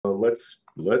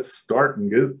let's start and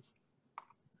get.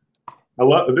 I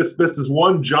love this. This is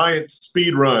one giant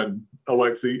speed run,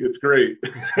 Alexei. It's great.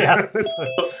 Yes.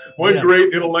 One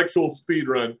great intellectual speed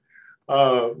run.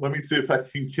 Let me see if I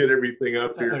can get everything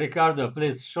up here. Ricardo,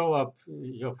 please show up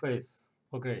your face.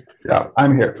 Okay. Yeah,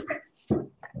 I'm here.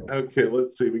 Okay,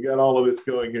 let's see. We got all of this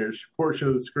going here. Portion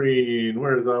of the screen.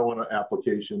 Where is I want an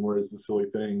application? Where is the silly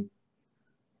thing?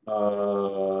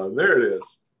 There it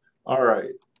is. All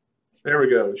right. There we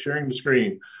go. Sharing the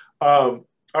screen. All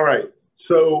right.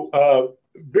 So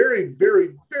very,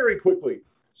 very, very quickly.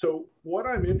 So what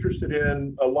I'm interested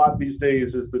in a lot these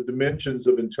days is the dimensions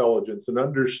of intelligence and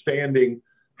understanding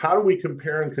how do we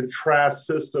compare and contrast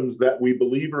systems that we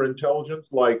believe are intelligent,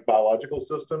 like biological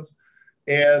systems,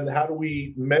 and how do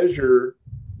we measure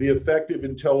the effective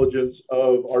intelligence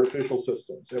of artificial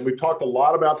systems. And we've talked a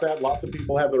lot about that. Lots of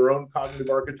people have their own cognitive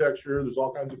architecture. There's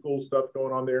all kinds of cool stuff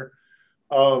going on there.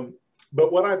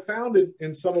 But what I've found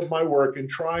in some of my work in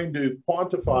trying to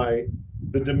quantify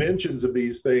the dimensions of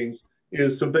these things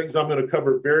is some things I'm going to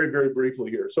cover very, very briefly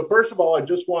here. So first of all, I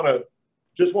just want to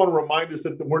remind us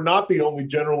that we're not the only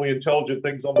generally intelligent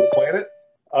things on the planet.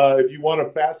 If you want a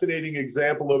fascinating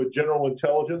example of a general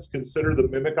intelligence, consider the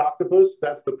mimic octopus.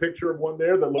 That's the picture of one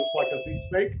there that looks like a sea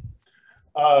snake.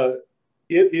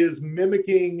 It is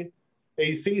mimicking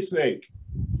a sea snake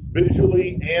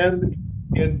visually and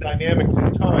in dynamics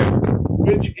in time,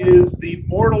 which is the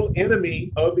mortal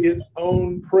enemy of its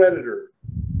own predator,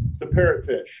 the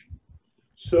parrotfish.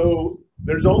 So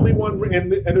there's only one,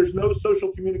 and there's no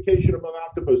social communication among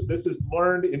octopus. This is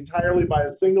learned entirely by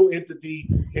a single entity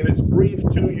in its brief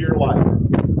 2-year life.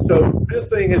 So this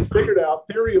thing has figured out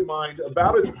theory of mind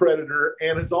about its predator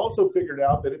and has also figured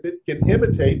out that if it can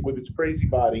imitate with its crazy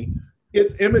body,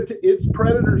 its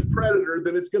predator's predator,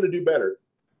 then it's going to do better.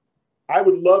 I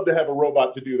would love to have a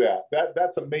robot to do that.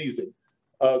 That's amazing.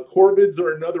 Corvids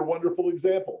are another wonderful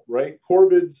example, right?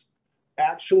 Corvids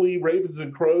actually, ravens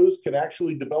and crows can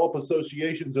actually develop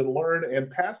associations and learn and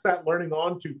pass that learning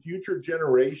on to future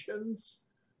generations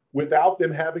without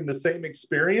them having the same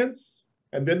experience.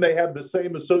 And then they have the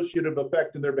same associative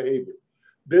effect in their behavior.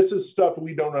 This is stuff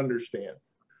we don't understand.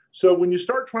 So when you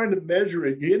start trying to measure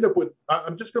it, you end up with,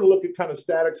 I'm just going to look at kind of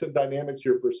statics and dynamics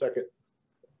here for a second.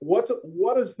 What's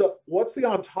the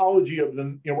ontology of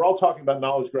the, we're all talking about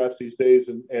knowledge graphs these days,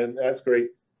 and that's great.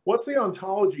 What's the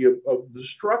ontology of the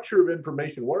structure of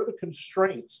information? What are the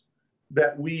constraints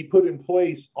that we put in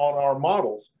place on our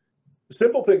models?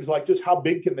 Simple things like just how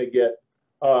big can they get?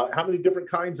 How many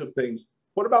different kinds of things?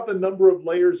 What about the number of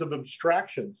layers of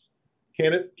abstractions?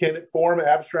 Can it form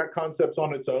abstract concepts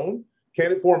on its own?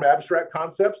 Can it form abstract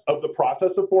concepts of the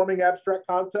process of forming abstract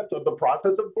concepts, of the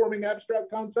process of forming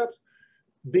abstract concepts?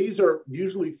 These are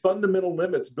usually fundamental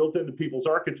limits built into people's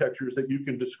architectures that you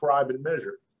can describe and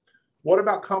measure. What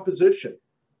about composition?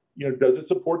 Does it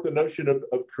support the notion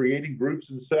of creating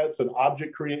groups and sets and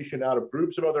object creation out of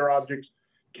groups of other objects?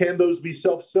 Can those be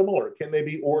self-similar? Can they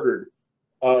be ordered?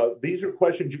 These are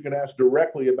questions you can ask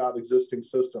directly about existing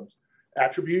systems.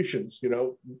 Attributions,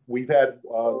 we've had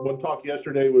one talk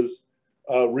yesterday was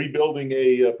rebuilding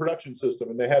a production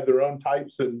system, and they had their own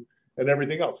types and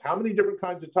everything else. How many different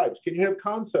kinds of types? Can you have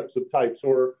concepts of types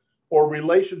or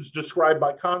relations described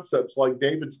by concepts like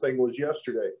David's thing was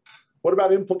yesterday? What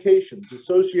about implications,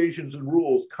 associations and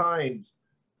rules, kinds?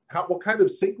 What kind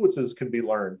of sequences can be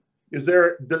learned?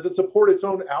 Does it support its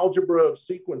own algebra of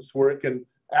sequence where it can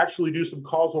actually do some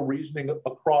causal reasoning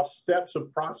across steps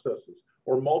of processes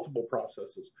or multiple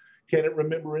processes? Can it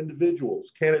remember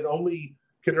individuals? Can it only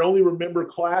remember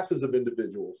classes of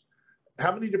individuals?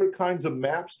 How many different kinds of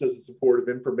maps does it support of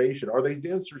information? Are they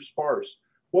dense or sparse?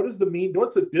 What does the mean?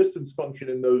 What's the distance function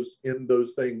in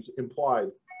those things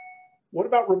implied? What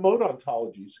about remote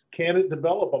ontologies? Can it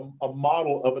develop a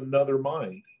model of another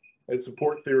mind and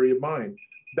support theory of mind?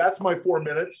 That's my 4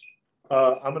 minutes.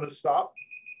 I'm going to stop.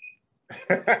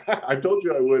 I told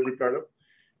you I would, Ricardo.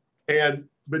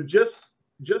 But just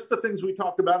the things we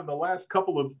talked about in the last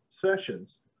couple of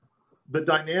sessions, the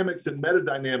dynamics and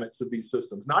metadynamics of these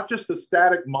systems, not just the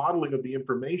static modeling of the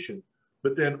information,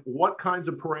 but then what kinds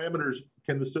of parameters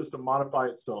can the system modify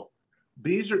itself?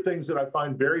 These are things that I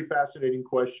find very fascinating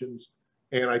questions,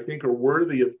 and I think are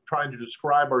worthy of trying to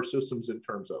describe our systems in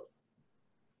terms of.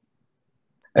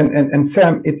 And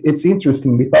Sam, it's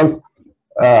interesting because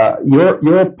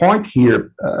your point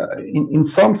here, in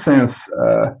some sense,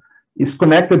 is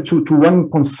connected to one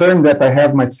concern that I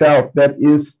have myself, that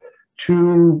is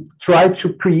to try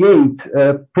to create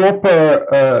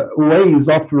proper ways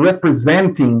of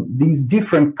representing these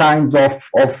different kinds of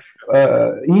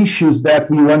issues that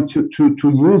we want to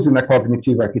use in a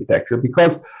cognitive architecture.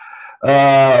 Because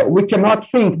we cannot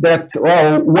think that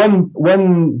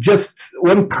just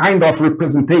one kind of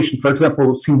representation, for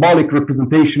example, symbolic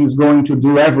representation is going to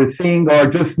do everything, or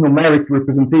just numeric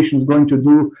representation is going to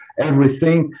do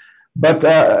everything. But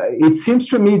it seems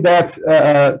to me that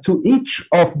to each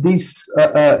of these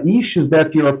issues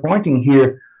that you are pointing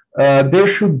here, there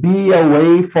should be a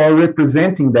way for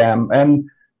representing them. And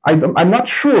I'm not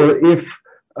sure if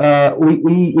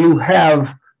we will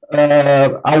have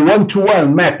a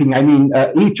one-to-one mapping. I mean,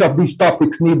 each of these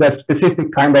topics need a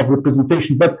specific kind of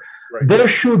representation, but there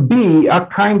should be a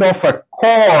kind of a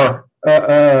core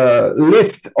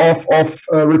list of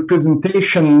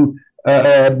representation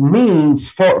means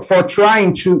for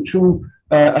trying to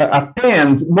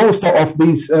attend most of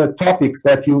these topics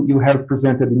that you have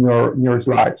presented in your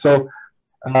slide. So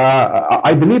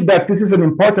I believe that this is an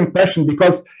important question,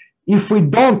 because if we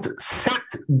don't set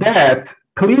that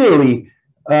clearly,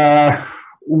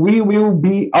 we will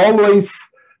always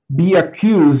be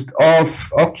accused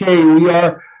of, okay, we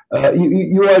are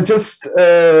you are just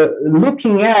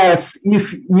looking as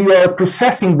if you are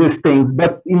processing these things,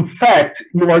 but in fact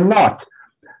you are not.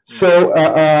 So,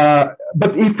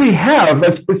 but if we have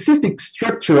a specific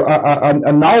structure,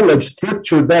 a knowledge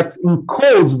structure that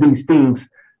encodes these things,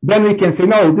 then we can say,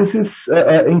 no, this is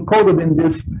encoded in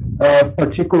this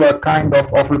particular kind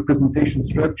of representation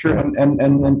structure,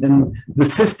 and the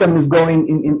system is going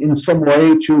in some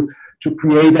way to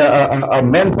create a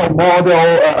mental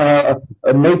model,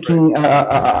 making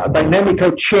a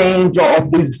dynamical change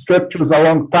of these structures a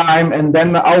long time, and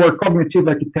then our cognitive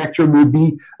architecture will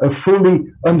be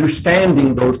fully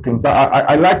understanding those things.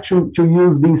 I like to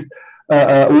use this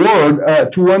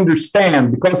word to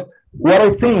understand, because what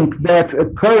I think that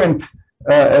current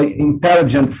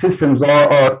intelligent systems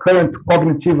or current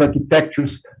cognitive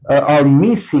architectures are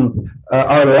missing,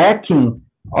 are lacking,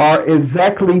 are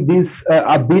exactly this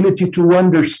ability to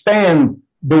understand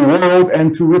the world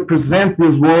and to represent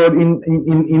this world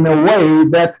in a way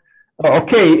that,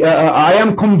 okay, I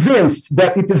am convinced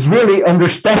that it is really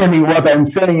understanding what I'm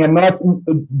saying and not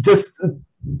just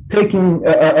taking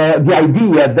the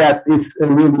idea that is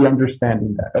really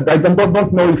understanding that. I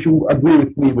don't know if you agree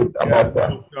with me about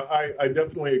that. No, I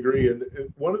definitely agree. And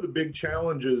one of the big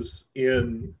challenges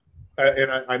in,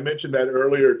 and I mentioned that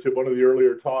earlier to one of the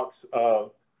earlier talks,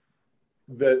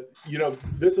 that, you know,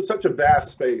 this is such a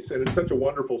vast space and it's such a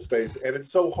wonderful space, and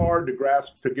it's so hard to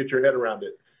grasp, to get your head around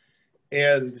it.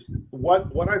 And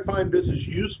what I find this is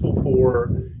useful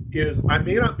for is, I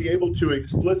may not be able to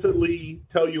explicitly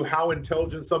tell you how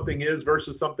intelligent something is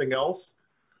versus something else,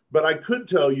 but I could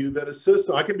tell you that a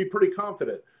system, I can be pretty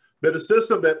confident that a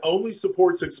system that only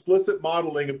supports explicit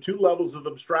modeling of 2 levels of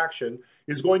abstraction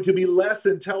is going to be less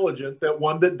intelligent than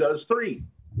one that does 3.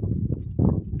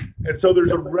 And so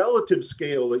there's a relative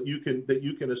scale that you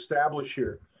can establish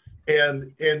here.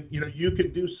 And you know, you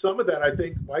can do some of that. I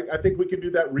think we can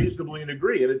do that reasonably and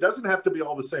agree. And it doesn't have to be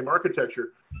all the same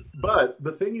architecture. But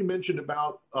the thing you mentioned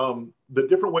about the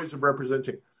different ways of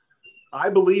representing, I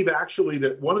believe actually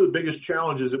that one of the biggest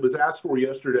challenges, it was asked for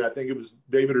yesterday, I think it was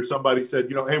David or somebody said,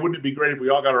 you know, hey, wouldn't it be great if we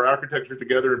all got our architecture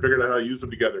together and figured out how to use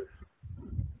them together?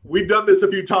 We've done this a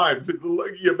few times.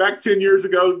 Back 10 years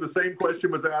ago, the same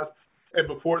question was asked, and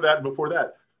before that and before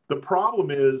that. The problem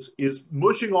is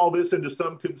mushing all this into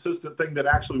some consistent thing that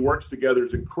actually works together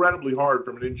is incredibly hard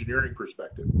from an engineering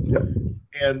perspective. Yep.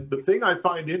 And the thing I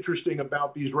find interesting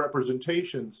about these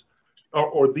representations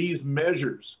or these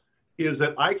measures is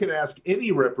that I can ask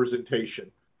any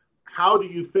representation, how do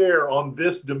you fare on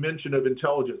this dimension of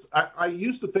intelligence? I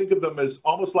used to think of them as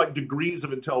almost like degrees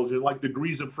of intelligence, like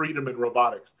degrees of freedom in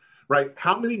robotics, right?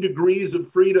 How many degrees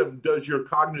of freedom does your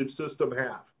cognitive system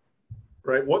have,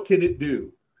 right? What can it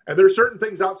do? And there are certain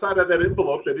things outside of that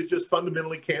envelope that it just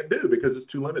fundamentally can't do because it's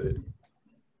too limited.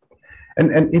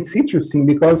 And it's interesting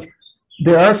because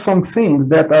there are some things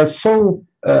that are so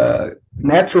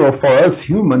natural for us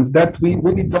humans that we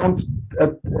really don't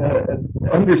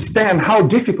understand how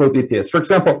difficult it is. For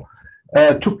example,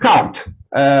 to count.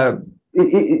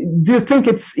 Do you think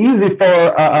it's easy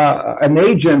for an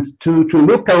agent to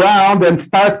look around and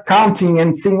start counting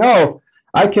and saying, oh,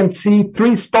 I can see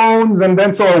 3 stones, and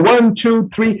then so 1, 2,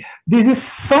 3. This is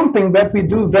something that we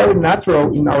do very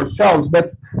natural in ourselves,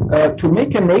 but to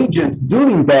make an agent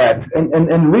doing that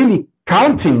and really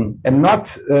counting and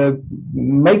not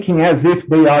making as if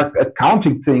they are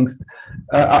counting things,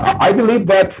 I believe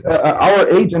that our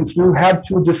agents will have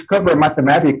to discover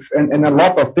mathematics and a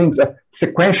lot of things,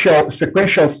 sequential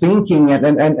thinking,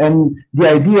 and the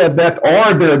idea that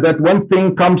order, that one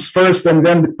thing comes first and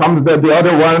then comes the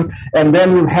other one, and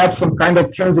then you have some kind of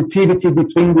transitivity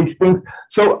between these things.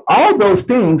 So all those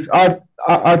things are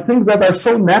things that are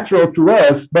so natural to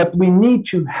us, but we need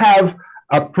to have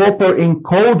a proper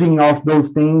encoding of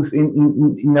those things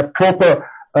in a proper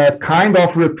kind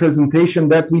of representation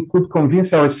that we could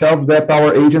convince ourselves that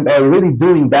our agent are really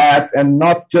doing that and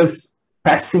not just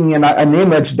passing an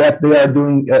image that they are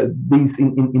doing these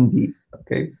indeed.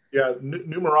 Okay. Yeah,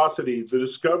 numerosity, the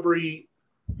discovery,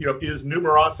 is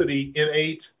numerosity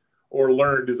innate or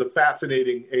learned is a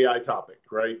fascinating AI topic,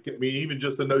 right? I mean, even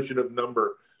just the notion of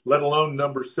number, let alone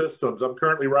number systems. I'm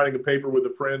currently writing a paper with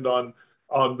a friend on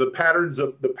the patterns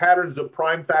of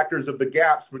prime factors of the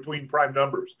gaps between prime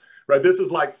numbers, right? This is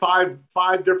like five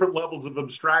different levels of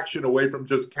abstraction away from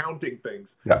just counting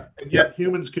things. Yeah. And yet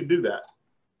humans can do that.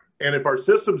 And if our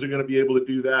systems are going to be able to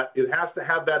do that, it has to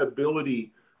have that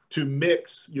ability to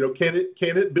mix. Can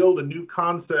it build a new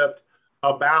concept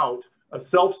about a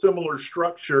self-similar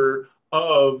structure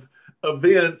of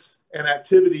events and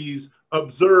activities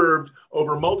observed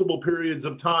over multiple periods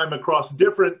of time across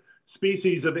different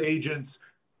species of agents?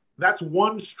 That's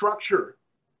one structure.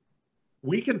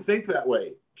 We can think that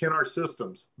way. Can our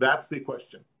systems? That's the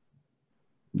question.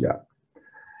 Yeah.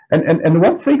 And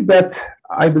one thing that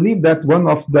I believe that one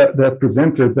of the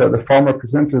presenters, the former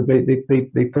presenters,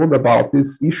 they told about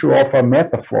this issue of a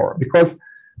metaphor, because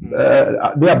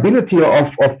the ability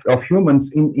of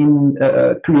humans in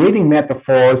creating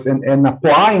metaphors and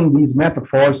applying these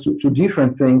metaphors to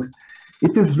different things,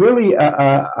 it is really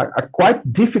a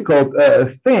quite difficult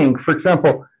thing. For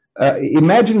example,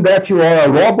 imagine that you are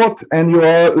a robot and you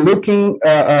are looking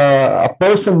a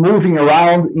person moving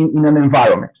around in an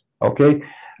environment. Okay.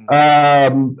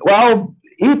 Well,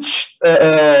 each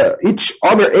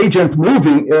other agent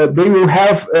moving, they will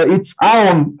have its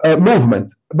own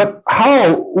movement. But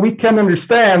how we can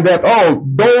understand that, oh,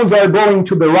 those are going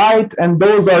to the right and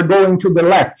those are going to the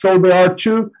left. So there are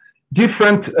two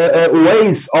different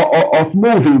ways of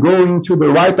moving, going to the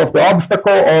right of the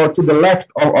obstacle or to the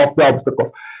left of the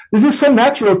obstacle. This is so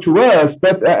natural to us,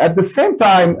 but at the same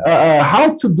time,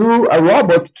 how to do a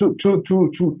robot to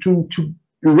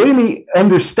really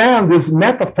understand this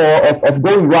metaphor of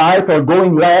going right or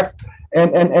going left,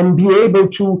 and be able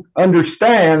to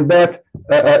understand that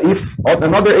if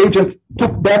another agent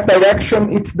took that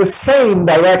direction, it's the same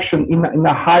direction in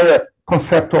a higher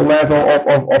conceptual level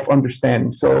of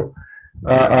understanding. So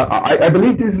I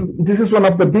believe this is one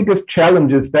of the biggest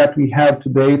challenges that we have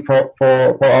today for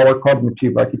our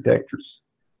cognitive architectures.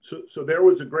 So there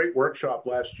was a great workshop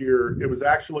last year. It was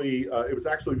actually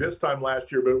this time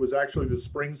last year, but it was actually the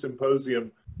spring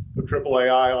symposium of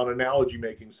AAAI on analogy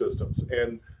making systems.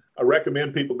 And I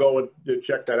recommend people go and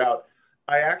check that out.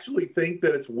 I actually think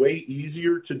that it's way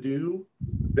easier to do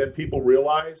than people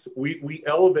realize. We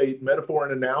elevate metaphor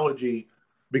and analogy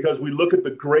because we look at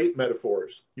the great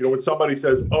metaphors. When somebody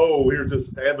says, oh, here's this,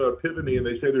 they have an epiphany, and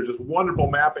they say there's this wonderful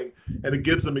mapping, and it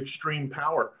gives them extreme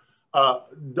power.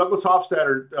 Douglas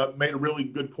Hofstadter made a really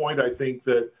good point, I think,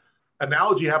 that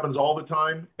analogy happens all the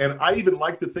time. And I even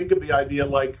like to think of the idea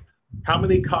like how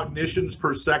many cognitions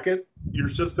per second your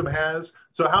system has.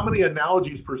 So how many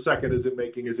analogies per second is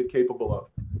it capable of?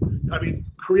 I mean,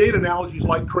 create analogies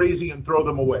like crazy and throw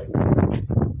them away,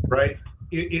 right?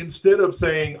 Instead of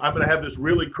saying, I'm going to have this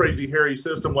really crazy hairy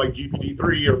system like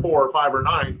GPT-3 or 4 or 5 or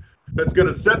 9, that's going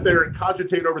to sit there and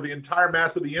cogitate over the entire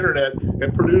mass of the internet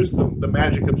and produce the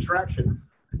magic abstraction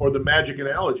or the magic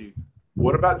analogy.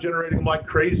 What about generating them like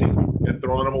crazy and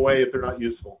throwing them away if they're not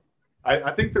useful?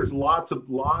 I think there's lots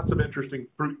of interesting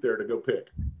fruit there to go pick.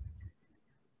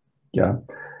 Yeah,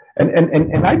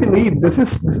 and I believe this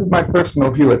is my personal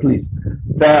view, at least,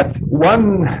 that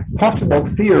one possible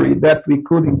theory that we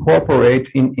could incorporate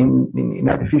in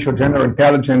artificial general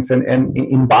intelligence and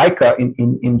in BICA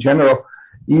in general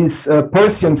is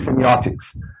Peircean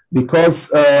semiotics, because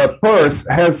Peirce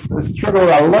has struggled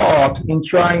a lot in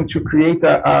trying to create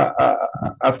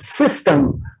a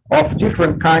system of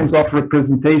different kinds of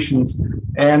representations.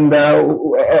 And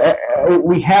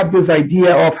we have this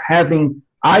idea of having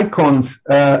icons,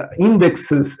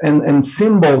 indexes, and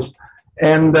symbols,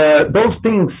 and those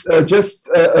things just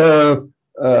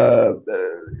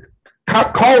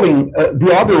calling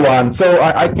the other one. So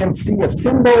I can see a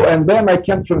symbol, and then I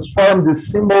can transform this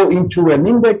symbol into an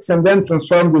index, and then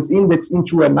transform this index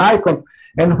into an icon.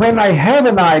 And when I have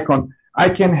an icon, I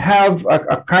can have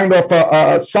a kind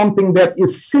of something that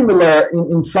is similar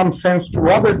in some sense to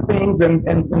other things, and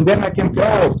then I can say,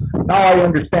 oh, now I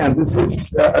understand. This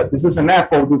is an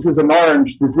apple. This is an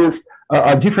orange. This is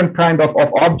a different kind of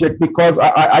object, because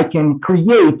I can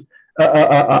create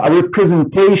a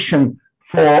representation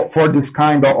for this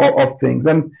kind of things.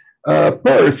 And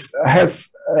PERS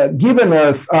has given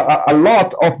us a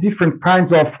lot of different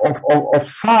kinds of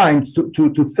signs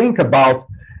to think about.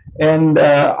 And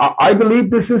I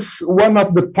believe this is one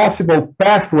of the possible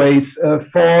pathways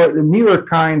for newer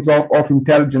kinds of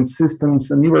intelligent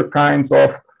systems and newer kinds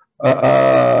of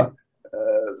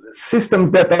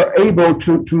systems that are able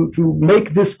to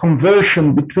make this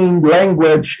conversion between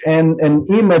language and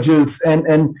images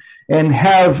and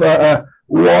have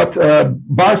what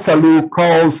Barsalou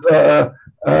calls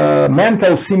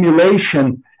mental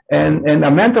simulation. And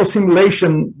a mental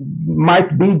simulation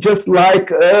might be just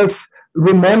like us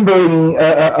remembering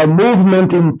a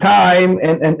movement in time,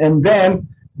 and then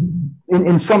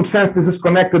in some sense this is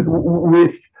connected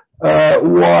with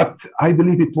what I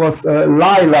believe it was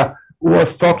Lila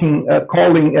was calling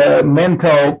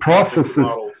mental processes.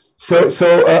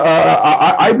 So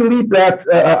I believe that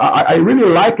I really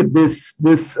like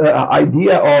this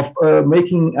idea of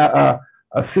making a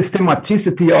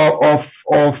systematicity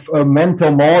of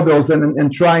mental models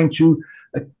and trying to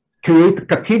create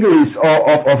categories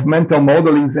of mental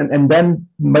modelings, and then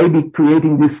maybe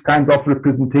creating these kinds of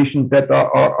representations that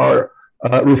are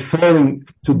referring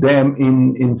to them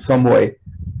in some way.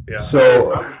 Yeah.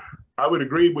 So I would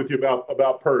agree with you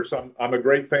about PERS. I'm a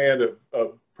great fan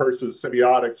of PERS's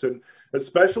semiotics, and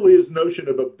especially his notion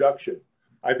of abduction.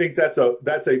 I think that's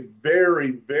a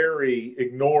very, very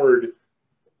ignored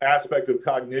aspect of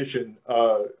cognition.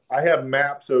 I have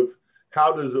maps of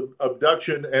how does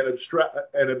abduction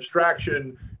and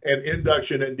abstraction and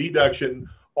induction and deduction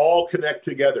all connect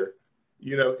together,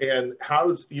 and how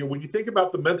does, when you think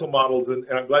about the mental models, and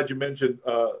I'm glad you mentioned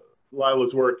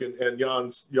Lila's work and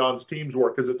Jan's team's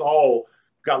work, because it's all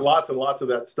got lots and lots of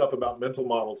that stuff about mental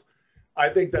models. I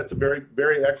think that's a very,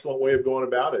 very excellent way of going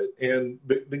about it. And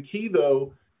the key,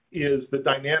 though, is the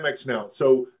dynamics now.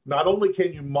 So not only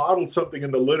can you model something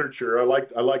in the literature, I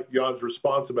like Jan's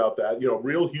response about that,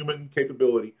 real human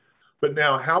capability, but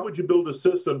now how would you build a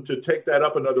system to take that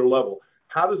up another level?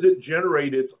 How does it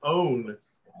generate its own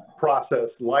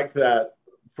process like that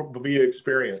via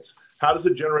experience? How does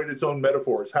it generate its own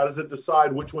metaphors? How does it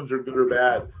decide which ones are good or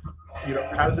bad?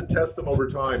 How does it test them over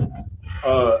time?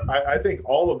 I think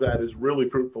all of that is really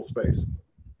fruitful space.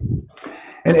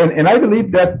 And I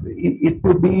believe that it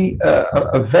would be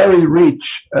a very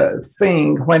rich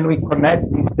thing when we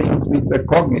connect these things with the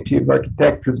cognitive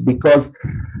architectures, because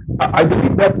I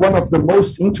believe that one of the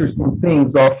most interesting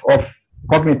things of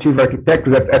cognitive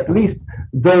architecture, that at least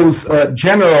those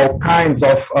general kinds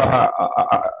of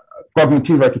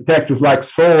cognitive architectures like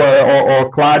SOA or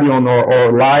Clarion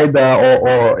or LIDA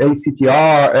or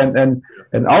ACTR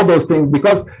and all those things,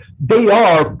 because they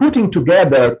are putting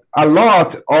together a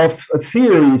lot of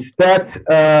theories that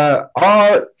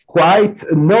are quite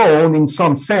known in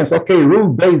some sense. Okay,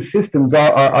 rule-based systems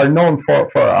are known for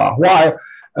a while.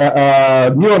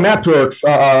 Neural networks,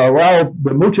 well,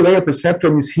 the multi-layer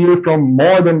perceptron is here from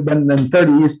more than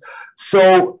 30 years.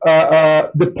 So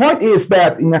the point is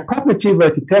that in a cognitive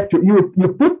architecture,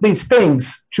 you put these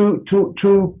things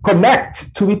to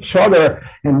connect to each other,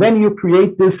 and then you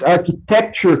create this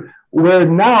architecture where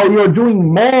now you're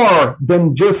doing more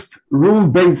than just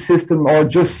rule-based system or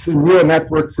just neural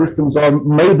network systems or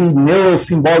maybe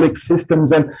neurosymbolic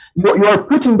systems, and you are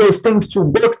putting those things to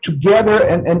work together,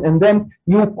 and then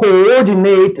you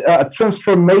coordinate a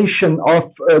transformation of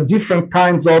different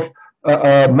kinds of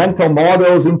mental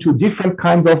models into different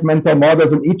kinds of mental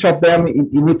models, and each of them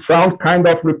in its own kind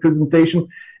of representation.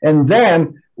 And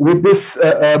then with this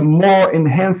more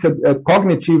enhanced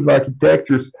cognitive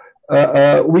architectures,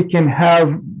 we can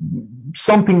have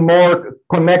something more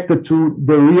connected to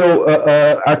the real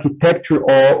architecture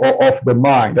of the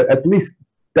mind. At least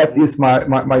that is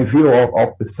my view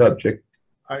of the subject.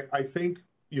 I think,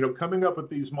 coming up with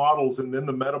these models and then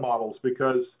the meta models,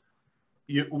 because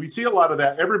we see a lot of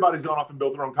that. Everybody's gone off and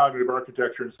built their own cognitive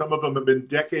architecture, and some of them have been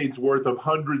decades worth of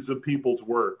hundreds of people's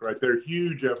work, right? They're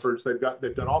huge efforts. They've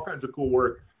done all kinds of cool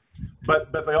work.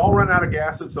 But they all run out of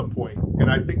gas at some point. And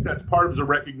I think that's part of the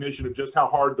recognition of just how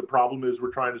hard the problem is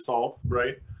we're trying to solve,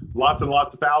 right? Lots and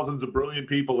lots of thousands of brilliant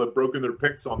people have broken their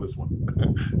picks on this one.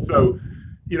 So,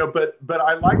 but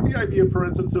I like the idea, for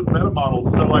instance, of meta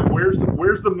models. So like, where's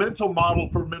the mental model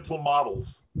for mental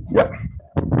models? Yeah.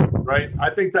 right? I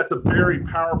think that's a very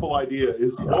powerful idea,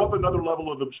 is go up another level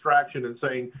of abstraction and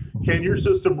saying, can your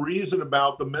system reason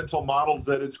about the mental models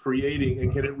that it's creating, and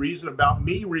can it reason about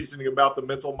me reasoning about the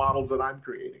mental models that I'm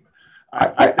creating?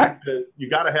 I think that you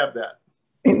got to have that.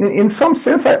 In some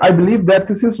sense, I believe that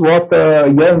this is what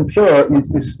Jan Tjör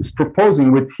is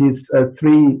proposing with his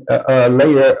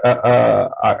three-layer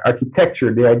architecture,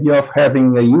 the idea of having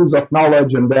a use of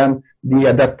knowledge and then the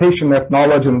adaptation of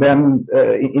knowledge, and then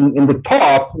in the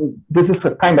top, this is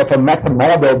a kind of a meta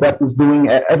model that is doing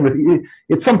everything.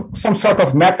 It's some sort of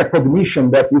metacognition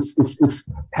that is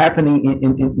happening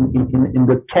in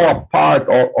the top part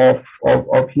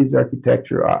of his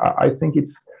architecture. I think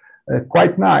it's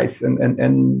quite nice,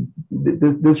 and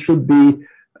this should be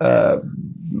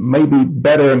maybe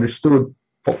better understood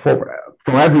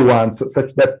from everyone,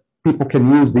 such that people can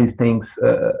use these things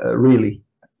really.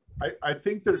 I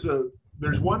think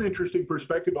there's one interesting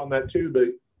perspective on that too. That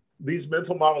these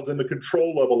mental models in the control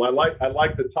level. I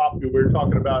like the top we were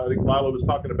talking about. I think Lila was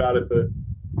talking about it.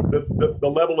 The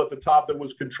level at the top that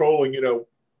was controlling,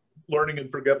 learning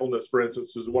and forgetfulness, for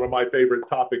instance, is one of my favorite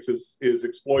topics. Is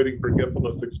exploiting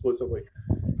forgetfulness explicitly.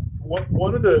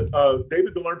 One of the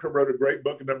David DeLernter wrote a great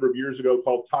book a number of years ago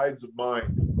called Tides of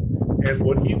Mind, and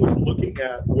what he was looking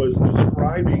at was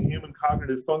describing human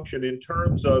cognitive function in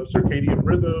terms of circadian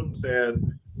rhythms and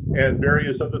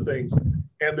various other things,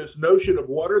 and this notion of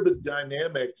what are the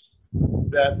dynamics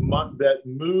that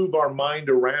move our mind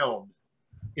around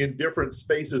in different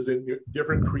spaces, in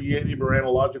different creative or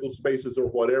analogical spaces or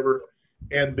whatever,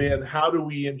 and then how do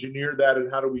we engineer that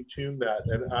and how do we tune that?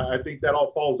 And I think that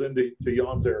all falls into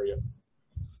Jan's area.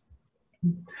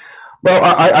 Well,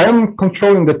 I am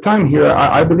controlling the time here.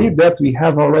 I believe that we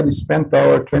have already spent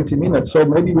our 20 minutes, so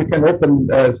maybe we can open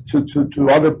to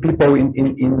other people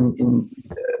in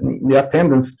the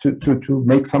attendance to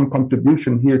make some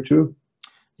contribution here too.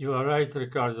 You are right,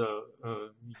 Ricardo.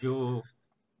 You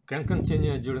can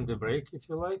continue during the break if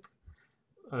you like,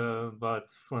 but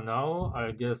for now, I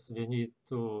guess we need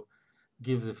to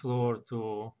give the floor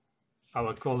to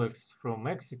our colleagues from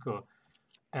Mexico,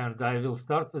 and I will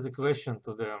start with the question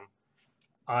to them.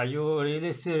 Are you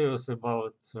really serious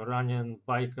about running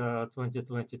BICA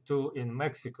 2022 in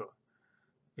Mexico?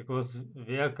 Because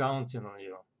we are counting on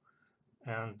you.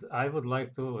 And I would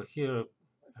like to hear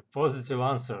a positive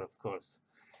answer, of course.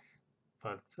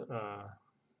 But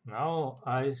now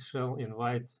I shall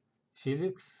invite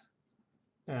Felix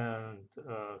and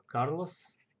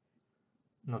Carlos,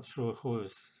 not sure who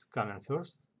is coming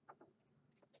first,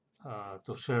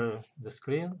 to share the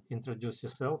screen, introduce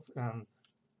yourself, and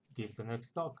give the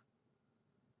next talk.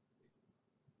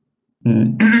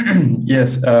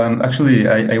 Yes, actually,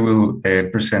 I will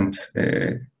present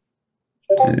the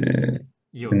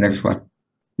next one.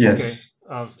 Yes.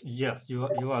 Okay. Yes,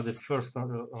 you are the first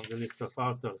on the list of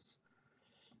authors.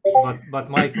 But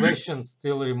my question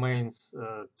still remains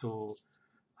to,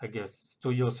 I guess,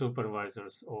 to your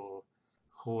supervisors or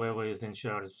whoever is in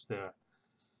charge there.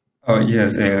 Oh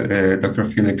yes, Dr.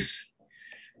 Felix.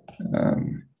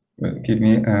 Well, give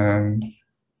me.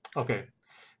 Okay,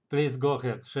 please go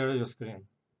ahead. Share your screen.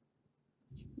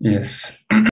 Yes.